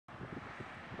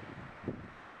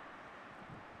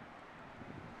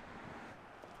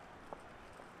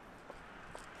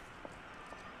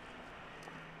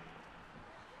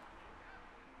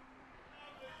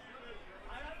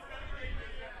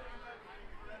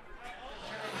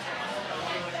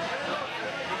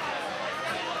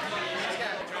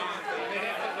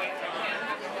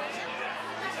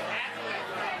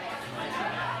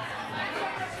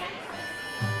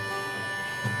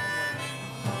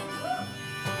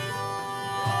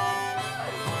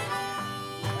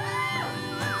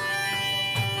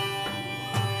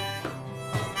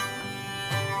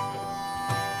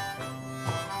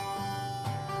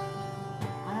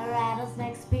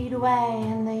freeway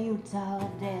in the Utah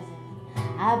desert.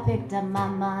 I picked up my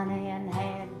money and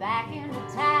headed back into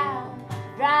town.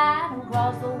 Driving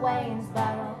across the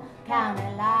Williamsburg county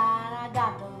line, I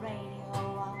got the radio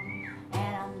on,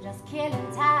 and I'm just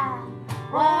killing time,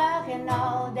 working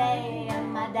all day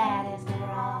in my daddy's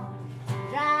garage,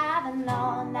 driving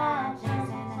all night,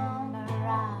 chasing a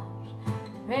mirage.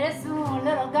 Pretty soon,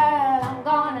 little girl, I'm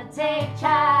gonna take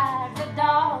charge. The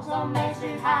dogs on Main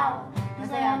Street howl, 'cause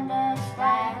they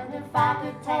understand if I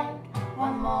could take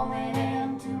one moment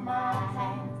into my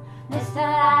hands. Mister,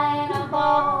 I ain't a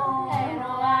boy,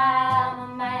 no, I'm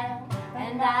a man,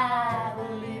 and I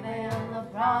believe in the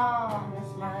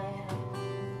promised land.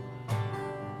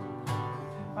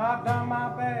 I've done my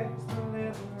best to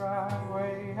live the right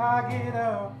way. I get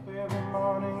up every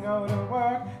morning, go to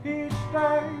work each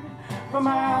day, but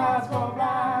my eyes go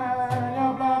blind and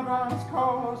your blood runs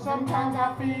cold. Sometimes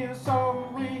I feel so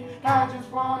weak, I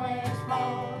just want to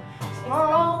explode.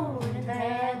 Explode into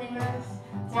endless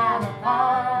time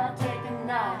apart. Take a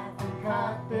knife and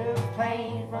cut this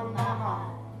pain from my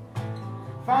heart.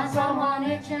 Find someone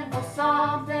itching for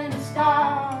something to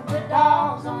start. The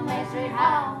dogs on Main Street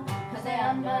howl, 'cause they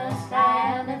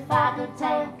understand if I could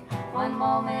take one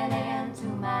moment into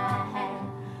my hand.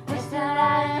 Mister,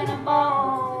 I ain't a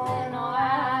boy, no,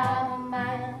 I'm a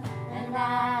man, and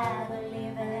I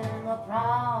believe in the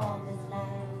promised land.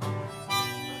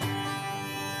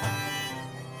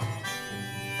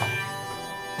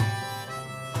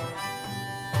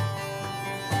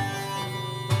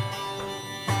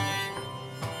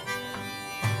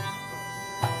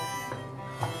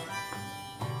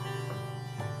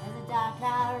 Dark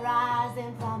cloud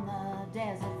rising from the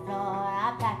desert floor.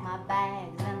 I pack my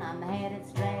bags and I'm headed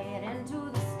straight into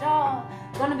the store.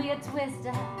 Gonna be a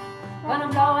twister, gonna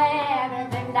blow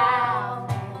everything down.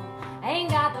 Ain't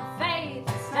got the faith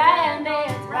to stand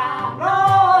its ground.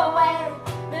 Blow away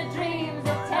the dreams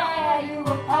that tear you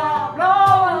apart.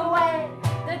 Blow away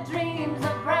the dreams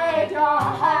that break your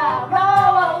heart. Blow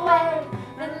away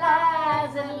the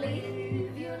lies that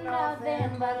leave you nothing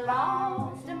but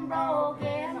lost and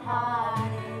broken hearted.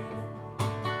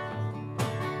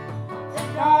 The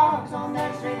dogs on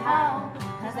Main Street howl,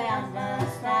 'cause they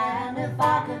understand if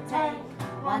I could take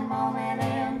one moment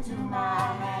into my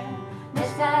hand.